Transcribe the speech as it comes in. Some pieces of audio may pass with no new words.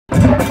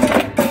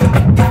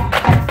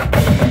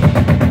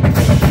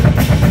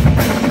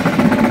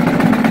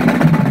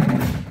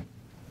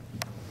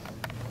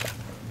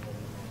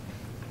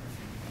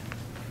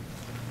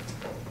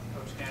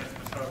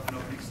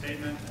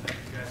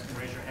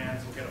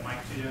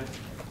to you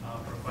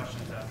for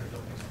questions after the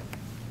opening.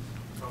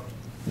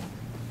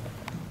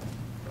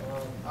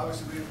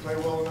 Obviously, we didn't play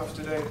well enough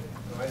today.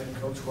 I didn't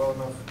coach well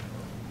enough.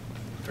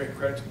 Great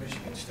credit to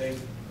Michigan State.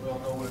 We all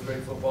know what a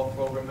great football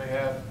program they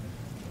have.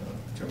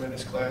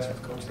 Tremendous class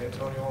with Coach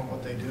Antonio and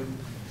what they do.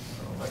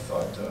 I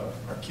thought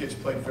our kids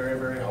played very,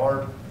 very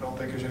hard. I don't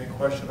think there's any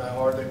question how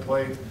hard they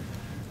played.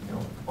 You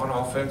know, on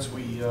offense,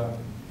 we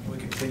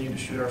continue to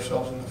shoot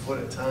ourselves in the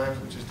foot at times,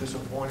 which is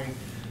disappointing.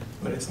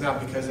 But it's not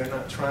because they're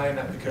not trying,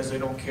 not because they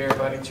don't care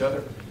about each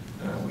other.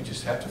 We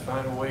just have to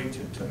find a way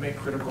to make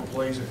critical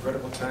plays at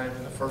critical time.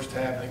 In the first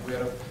half, I think we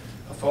had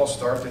a false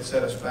start that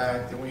set us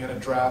back. Then we had a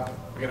drop.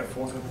 We had a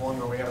 4th and 1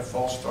 where we had a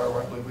false start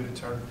where I believe we'd have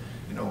turned.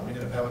 You know, we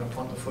ended up having to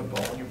punt the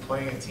football. When you're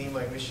playing a team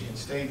like Michigan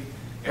State,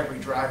 every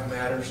drive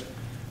matters,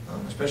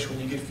 especially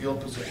when you get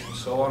field position.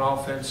 So on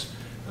offense,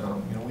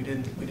 you know, we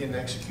didn't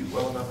execute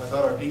well enough. I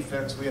thought our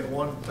defense, we had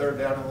 1 3rd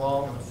down and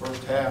long in the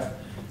first half.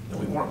 And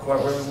we weren't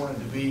quite where we wanted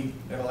to be.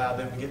 That allowed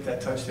them to get that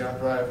touchdown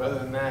drive. Other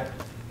than that,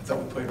 I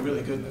thought we played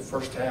really good in the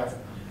first half.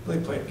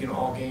 Really played, you know,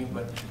 all game,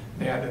 but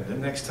yeah, the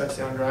next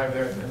touchdown drive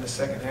there in the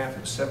second half,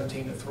 it was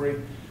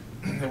 17-3.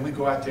 And we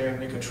go out there and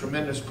make a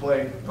tremendous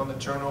play on the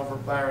turnover.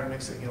 Byron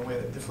makes it, you know, we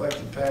had a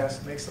deflected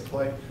pass, makes the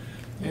play.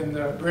 And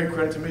great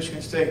credit to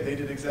Michigan State. They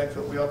did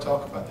exactly what we all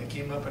talk about. They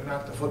came up and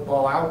knocked the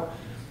football out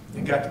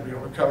and got to, you know,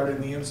 recovered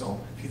in the end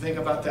zone. If you think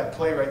about that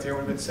play right there, it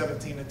would have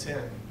been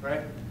 17-10,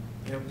 right?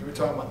 You know, we're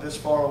talking about this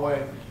far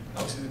away.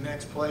 Obviously, the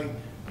next play,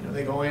 you know,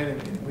 they go in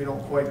and we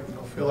don't quite, you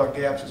know, fill our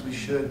gaps as we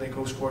should. And they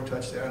go score a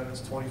touchdown, and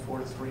it's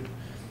 24-3.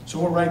 So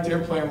we're right there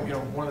playing, you know,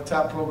 one of the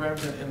top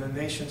programs in the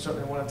nation,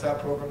 certainly one of the top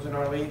programs in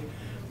our league.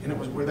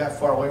 And we're that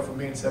far away from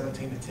being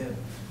 17-10.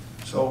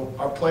 So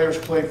our players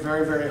played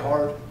very, very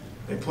hard.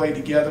 They played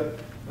together.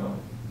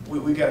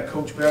 We got to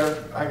coach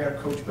better. I got to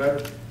coach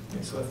better.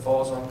 And so that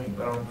falls on me.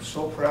 But I'm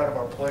so proud of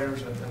our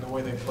players and the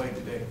way they played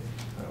today.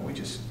 We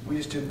just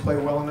didn't play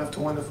well enough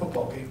to win the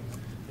football game,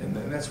 and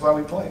that's why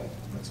we play.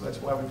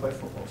 That's why we play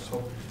football.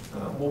 So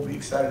we'll be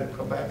excited to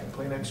come back and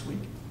play next week.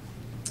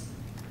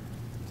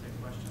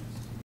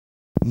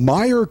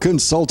 Meyer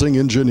Consulting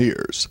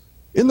Engineers.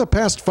 In the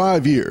past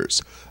 5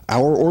 years,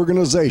 our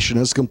organization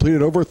has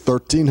completed over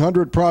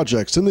 1,300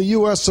 projects in the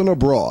U.S. and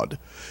abroad,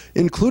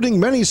 including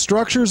many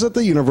structures at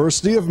the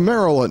University of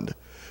Maryland.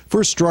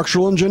 For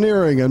structural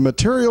engineering and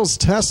materials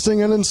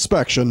testing and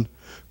inspection,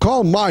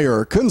 call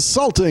Meyer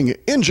Consulting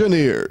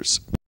Engineers.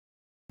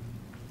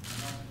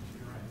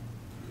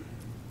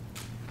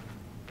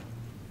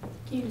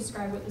 Can you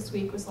describe what this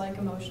week was like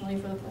emotionally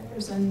for the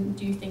players, and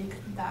do you think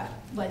that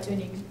led to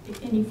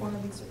any form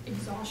of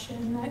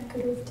exhaustion that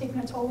could have taken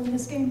a toll in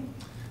this game?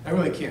 I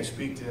really can't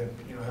speak to,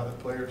 you know, how the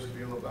players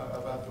feel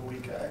about the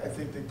week. I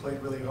think they played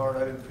really hard.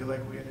 I didn't feel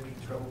like we had any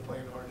trouble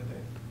playing hard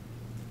today.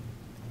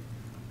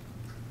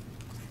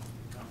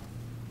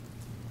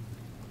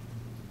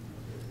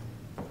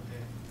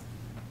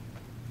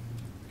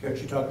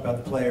 Coach, you talked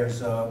about the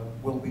players.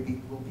 Will we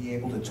be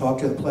able to talk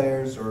to the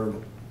players, or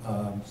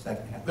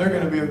second half? They're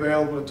going to be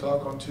available to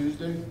talk on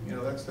Tuesday. You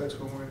know, that's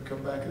when we're going to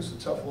come back. It's a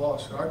tough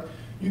loss.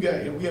 We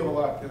have a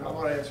lot. And I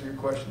want to answer your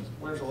questions.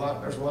 There's a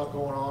lot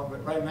going on.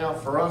 But right now,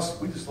 for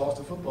us, we just lost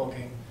a football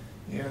game.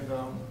 And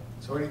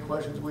so any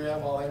questions we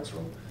have, I'll answer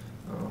them.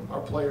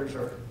 Our players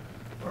are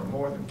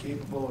more than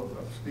capable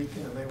of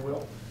speaking, and they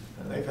will.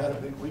 And they've had a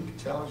big week, a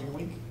challenging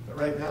week. But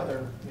right now,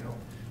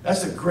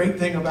 that's the great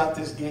thing about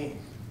this game.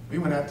 We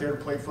went out there to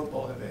play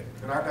football today,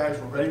 and our guys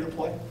were ready to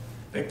play.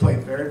 They played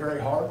very, very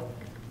hard.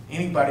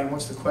 Anybody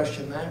wants to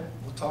question that,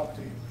 we'll talk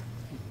to you.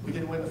 We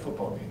didn't win the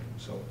football game,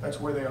 so that's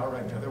where they are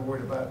right now. They're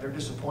worried about it. They're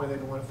disappointed they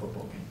didn't win a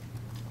football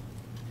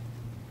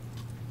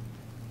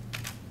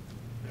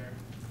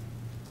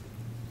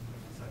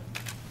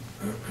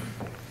game.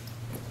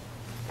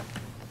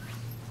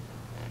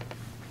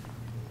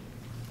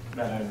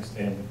 Matt, I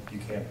understand you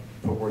can't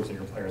put words in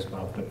your player's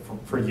mouth, but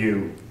for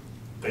you,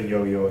 the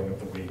yo-yoing of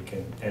the week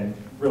and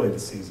really the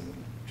season,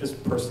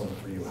 just personally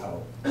for you,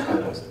 how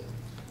was it?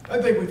 I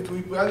think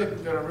we've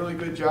done a really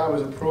good job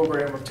as a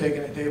program of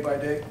taking it day by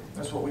day.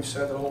 That's what we've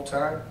said the whole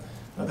time.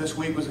 This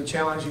week was a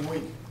challenging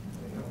week.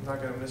 You know, I'm not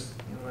going to miss.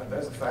 You know,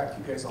 that's a fact.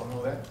 You guys all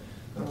know that.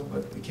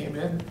 But we came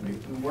in.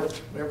 We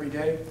worked every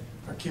day.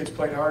 Our kids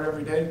played hard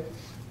every day.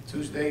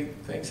 Tuesday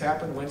things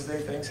happened.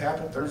 Wednesday things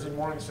happened. Thursday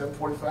morning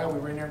 7:45 we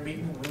were in there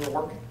meeting and we were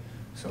working.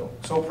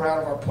 So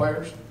proud of our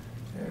players,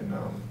 and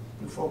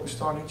we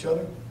focused on each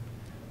other.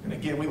 And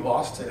again, we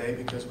lost today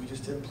because we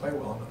just didn't play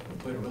well enough. We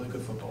played a really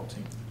good football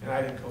team, and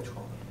I didn't coach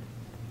well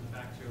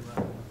enough. Back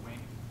to Wayne.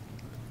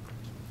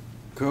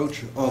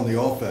 Coach, on the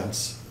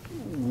offense,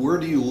 where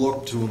do you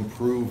look to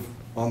improve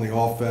on the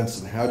offense,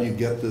 and how do you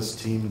get this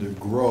team to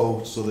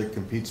grow so that it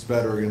competes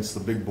better against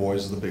the big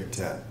boys of the Big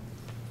Ten?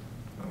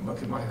 I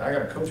got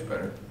to coach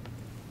better.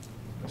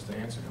 That's the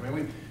answer. I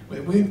mean,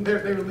 they were leading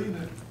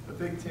the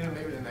Big Ten,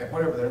 maybe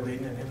whatever they're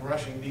leading in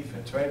rushing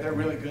defense, right? They're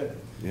really good.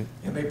 Yeah.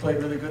 And they played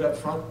really good up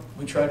front.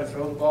 We tried to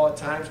throw the ball at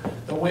times.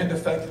 The wind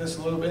affected us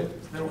a little bit.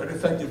 It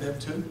affected them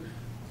too.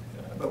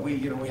 But we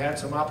had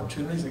some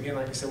opportunities. Again,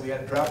 like I said, we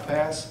had a drop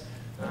pass.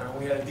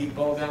 We had a deep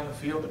ball down the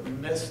field that we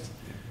missed.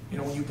 You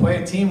know, when you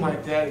play a team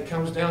like that, it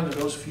comes down to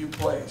those few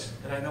plays.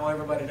 And I know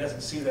everybody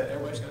doesn't see that.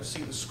 Everybody's going to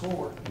see the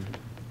score,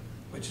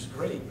 which is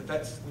great. But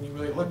that's, when you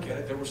really look at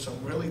it, there were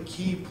some really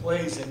key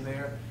plays in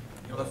there.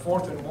 You know, the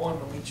 4th and 1,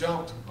 when we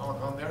jumped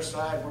on their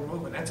side, we're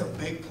moving. That's a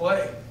big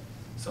play.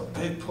 It's a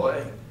big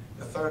play.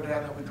 The 3rd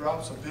down that we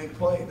dropped is a big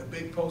play. The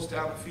big post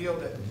down the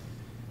field that,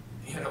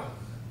 you know,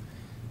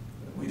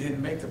 we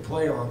didn't make the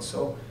play on.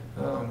 So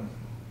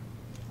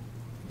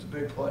it's a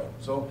big play.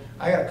 So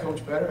I got to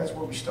coach better. That's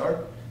where we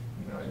start.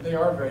 You know, they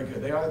are very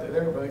good. They're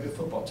a really good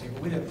football team,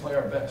 but we didn't play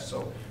our best.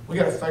 So we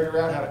got to figure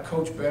out how to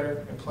coach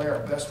better and play our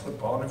best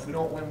football. And if we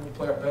don't win, we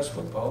play our best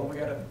football, then we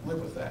got to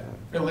live with that.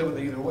 We're going to live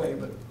with it either way,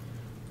 but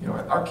you know,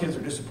 our kids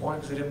are disappointed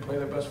because they didn't play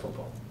their best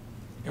football.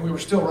 And we were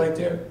still right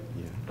there,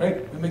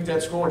 right? We make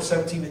that score at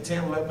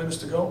 17-10, 11 minutes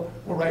to go.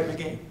 We're right in the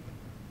game.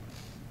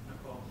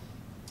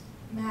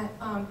 Matt,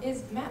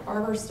 is Matt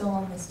Barber still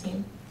on this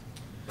team?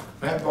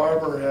 Matt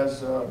Barber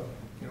has,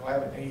 you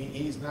know,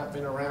 he's not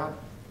been around.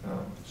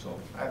 So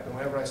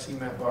whenever I see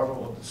Matt Barber,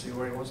 we'll see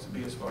where he wants to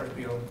be as far as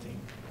being on the team.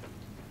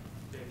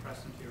 Dave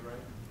Preston to your right.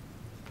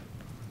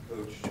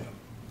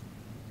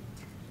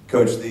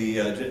 Coach,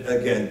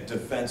 again,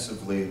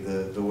 defensively,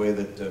 the way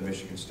that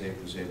Michigan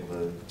State was able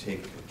to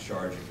take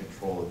charge and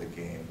control of the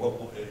game.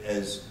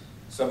 As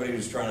somebody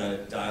who's trying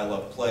to dial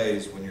up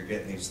plays when you're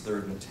getting these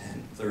 3rd and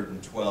 10, 3rd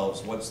and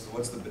 12s,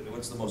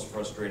 what's the most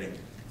frustrating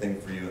thing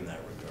for you in that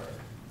regard?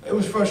 It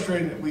was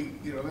frustrating that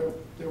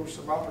there were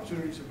some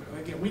opportunities.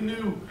 Again, we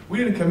knew we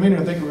didn't come in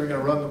here thinking we were going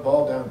to run the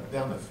ball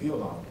down the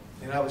field on them.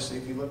 And obviously,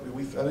 if you look,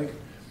 I think,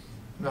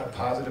 I'm not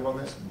positive on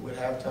this. At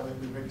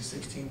halftime, maybe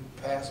 16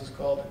 passes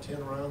called at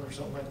 10 runs or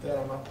something like that.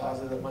 I'm not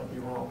positive. That might be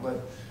wrong, but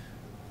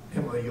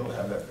Emily, you'll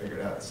have that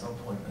figured out at some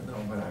point. I know,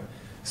 but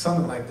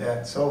something like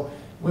that. So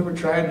we were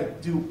trying to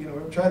do, we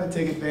were trying to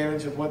take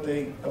advantage of what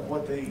they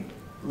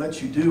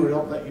let you do or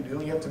don't let you do,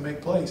 and you have to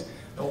make plays.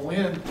 The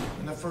win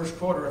in the 1st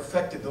quarter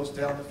affected those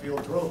down the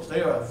field throws.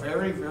 They are a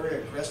very,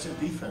 very aggressive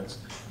defense.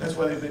 That's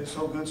why they've been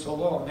so good so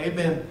long. They've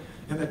been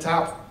in the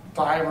top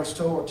 5 or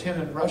so or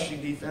 10 in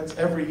rushing defense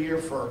every year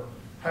for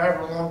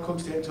however long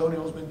Coach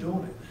D'Antonio's been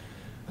doing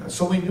it.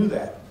 So we knew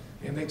that,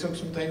 and they took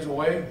some things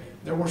away.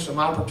 There were some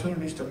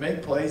opportunities to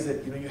make plays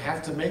that you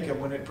have to make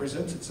them when it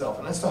presents itself,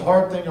 and that's the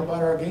hard thing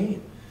about our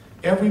game.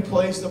 Every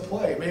play's the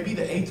play. Maybe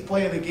the 8th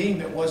play of the game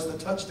that was the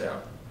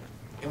touchdown.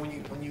 And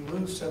when you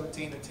lose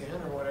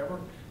 17-10 or whatever,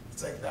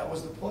 it's like that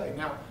was the play.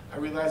 Now I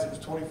realize it was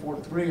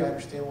 24-3. I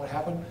understand what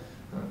happened,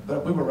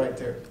 but we were right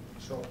there.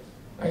 So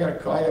I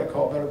got to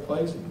call better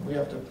plays, and we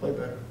have to play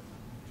better.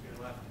 To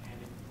your left,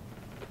 Andy.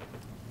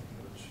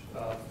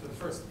 Coach, for the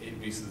first 8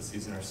 weeks of the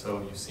season or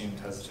so, you seemed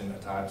hesitant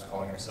at times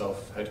calling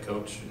yourself head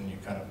coach, and you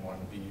kind of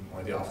wanted to be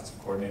more the offensive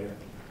coordinator.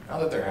 Now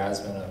that there has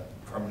been a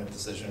permanent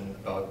decision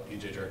about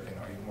PJ Durkin,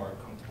 are you more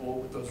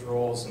comfortable with those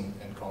roles and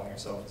calling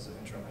yourself as an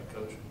interim head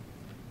coach?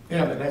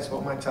 Yeah, but that's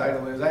what my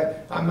title is.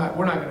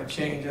 We're not going to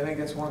change. I think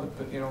that's one of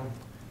the,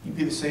 you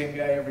be the same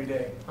guy every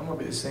day. I'm going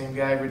to be the same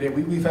guy every day.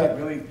 We've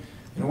had really,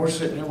 we're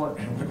sitting here,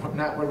 we're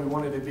not where we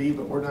wanted to be,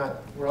 but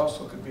we're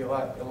also could be a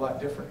lot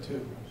different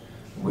too.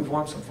 We've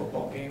won some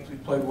football games.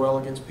 We've played well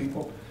against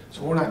people.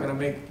 So we're not going to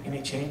make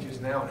any changes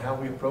now in how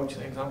we approach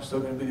things. I'm still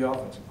going to be the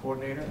offensive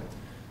coordinator.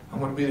 I'm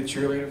going to be the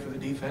cheerleader for the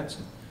defense.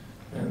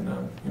 And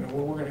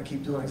we're going to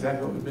keep doing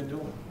exactly what we've been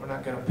doing. We're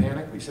not going to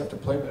panic. We just have to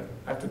play better.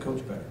 I have to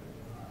coach better.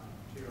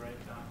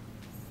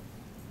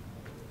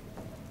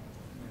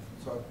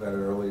 Talked about it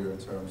earlier in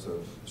terms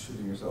of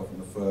shooting yourself in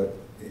the foot.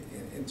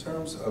 In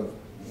terms of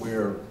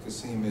where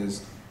Kasim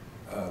is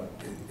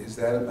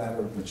that a matter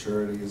of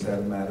maturity? Is that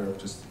a matter of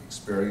just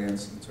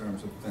experience in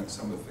terms of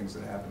some of the things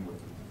that happen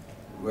with,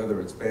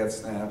 whether it's bad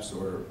snaps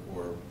or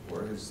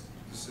his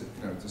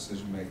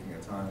decision making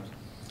at times?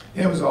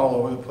 Yeah, it was all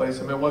over the place.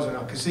 I mean, it wasn't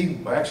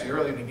Kasim. Actually,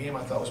 early in the game,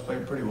 I thought was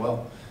playing pretty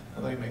well. I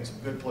thought he made some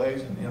good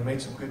plays and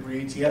made some good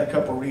reads. He had a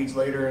couple reads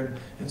later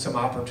and some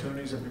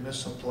opportunities that we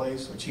missed some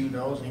plays, which he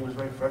knows, and he was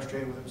very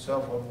frustrated with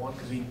himself on one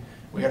because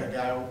we had a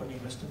guy open, he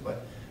missed him.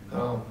 But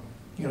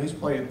he's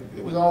playing.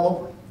 It was all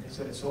over. He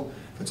said so.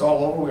 If it's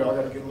all over, we all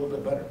got to get a little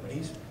bit better. But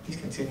he's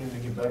continuing to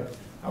get better.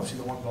 Obviously,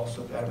 the one ball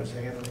slipped out of his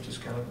hand, which is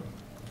kind of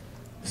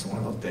it's one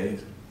of those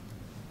days.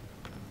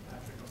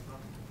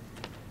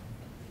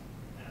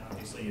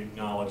 Obviously, you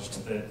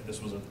acknowledged that this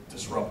was a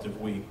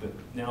disruptive week, but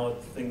now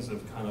that things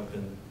have kind of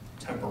been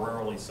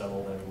temporarily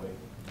settled anyway,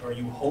 are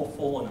you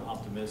hopeful and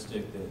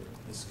optimistic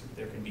that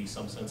there can be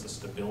some sense of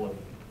stability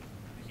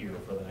here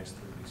for the next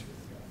 3 weeks for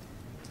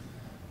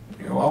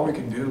you guys? All we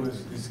can do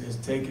is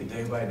take it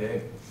day by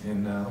day,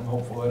 and I'm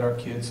hopeful that our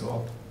kids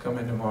will come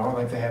in tomorrow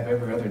like they have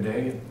every other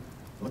day and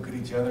look at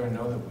each other and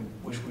know that we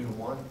wish we'd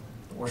won,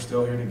 but we're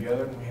still here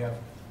together, and we have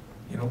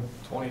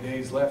 20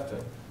 days left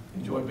to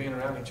enjoy being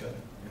around each other.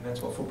 And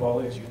that's what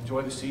football is. You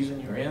enjoy the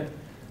season you're in,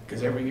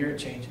 because every year it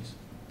changes.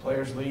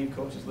 Players leave,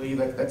 coaches leave.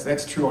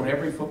 That's true on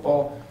every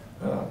football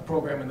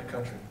program in the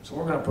country. So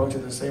we're going to approach it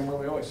the same way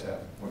we always have.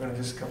 We're going to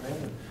just come in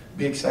and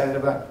be excited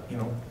about,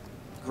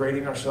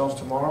 grading ourselves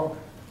tomorrow.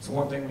 It's the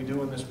one thing we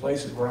do in this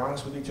place is we're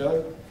honest with each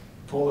other,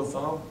 pull the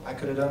thumb. I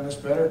could have done this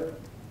better.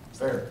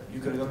 Fair. You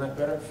could have done that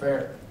better.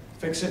 Fair.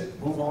 Fix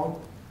it, move on,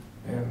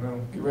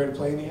 and get ready to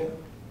play in the end.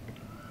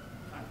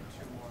 Time for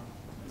two more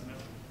in the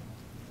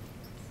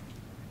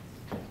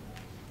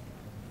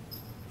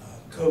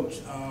middle.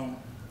 Coach,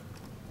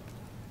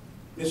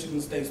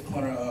 Michigan State's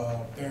punter,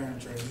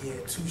 Behringer, he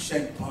had 2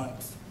 shank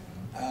punts.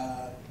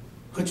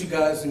 Put you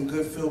guys in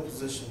good field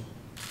position.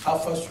 How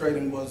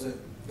frustrating was it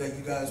that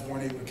you guys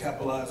weren't able to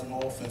capitalize on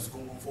offense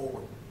going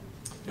forward?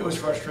 It was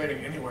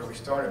frustrating anywhere we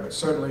started, but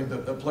certainly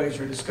the plays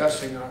you're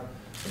discussing are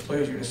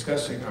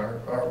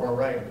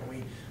right.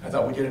 And I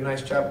thought we did a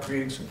nice job of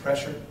creating some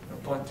pressure.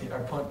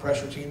 Our punt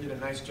pressure team did a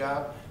nice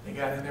job. They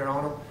got in there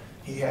on him.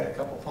 He had a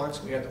couple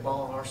punts. We had the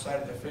ball on our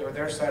side of the or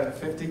their side of the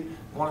 50.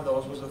 One of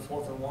those was the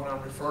 4th and 1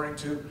 I'm referring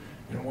to.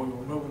 You know, we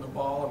were moving the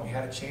ball and we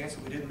had a chance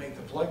and we didn't make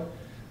the play.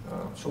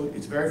 So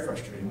it's very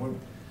frustrating.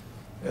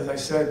 As I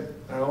said,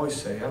 I always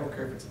say, I don't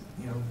care if it's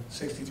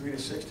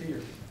 63-60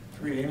 or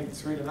 3-0.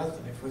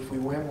 If we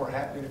win, we're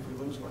happy, and if we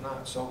lose, we're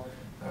not. So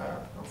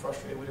I'm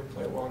frustrated we didn't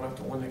play well enough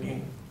to win the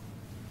game.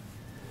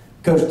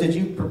 Coach, did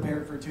you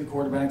prepare for 2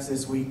 quarterbacks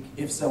this week?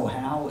 If so,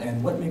 how?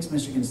 And what makes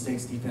Michigan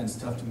State's defense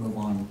tough to move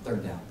on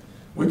 3rd down?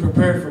 We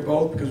prepared for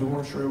both because we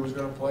weren't sure who was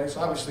going to play.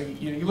 So obviously,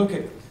 you look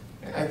at,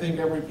 I think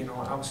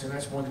obviously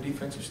that's more the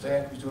defensive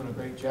staff who's doing a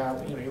great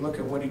job. You look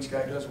at what each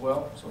guy does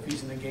well. So if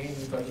he's in the game,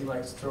 he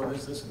likes to throw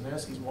this, and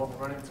this. He's more of a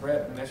running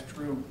threat, and that's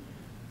true.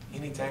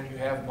 Anytime you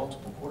have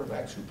multiple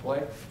quarterbacks who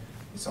play,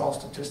 it's all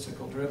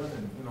statistical driven,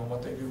 and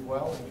what they do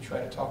well, and we try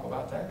to talk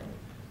about that.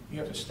 You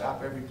have to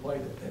stop every play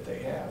that they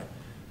have.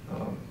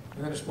 And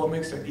then it's what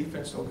makes their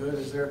defense so good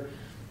is they're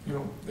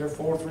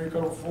 4-3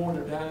 cover 4,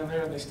 they're down in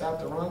there and they stop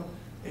the run.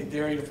 They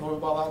dare you to throw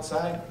the ball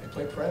outside. They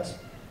play press.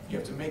 You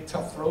have to make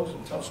tough throws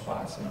in tough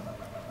spots, and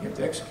you have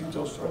to execute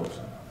those throws.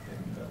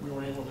 And we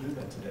were able to do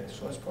that today,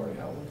 so that's part of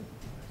how we win.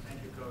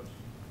 Thank you, Coach.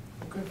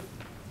 Okay.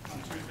 On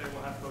Tuesday,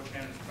 we'll have Coach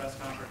Hannon's press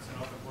conference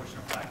and open portion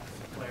of practice.